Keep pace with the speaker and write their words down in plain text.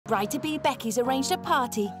Bride-to-be Becky's arranged a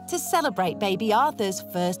party to celebrate baby Arthur's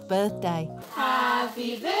first birthday.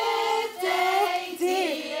 Happy birthday,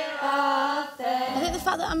 dear Arthur. I think the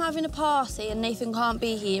fact that I'm having a party and Nathan can't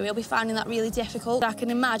be here, he'll be finding that really difficult. I can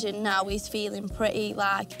imagine now he's feeling pretty,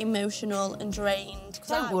 emotional and drained.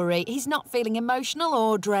 Don't worry, he's not feeling emotional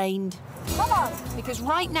or drained. Come on! Because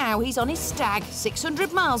right now he's on his stag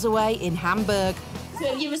 600 miles away in Hamburg. So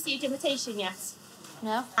have you received your invitation yet?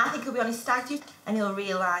 No. I think he'll be on his stag do and he'll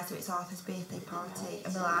realise that it's Arthur's birthday party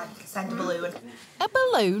and be like, send a balloon. A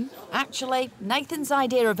balloon? Actually, Nathan's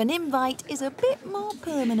idea of an invite is a bit more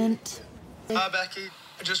permanent. Hi, Becky.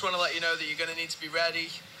 I just want to let you know that you're going to need to be ready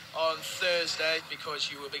on Thursday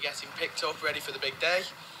because you will be getting picked up ready for the big day,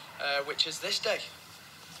 which is this day.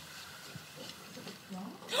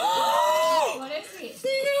 What is it?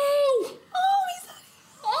 No! Oh, is that...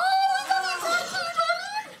 Oh,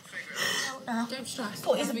 Don't stress.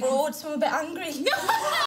 But he's abroad, so I'm a bit angry.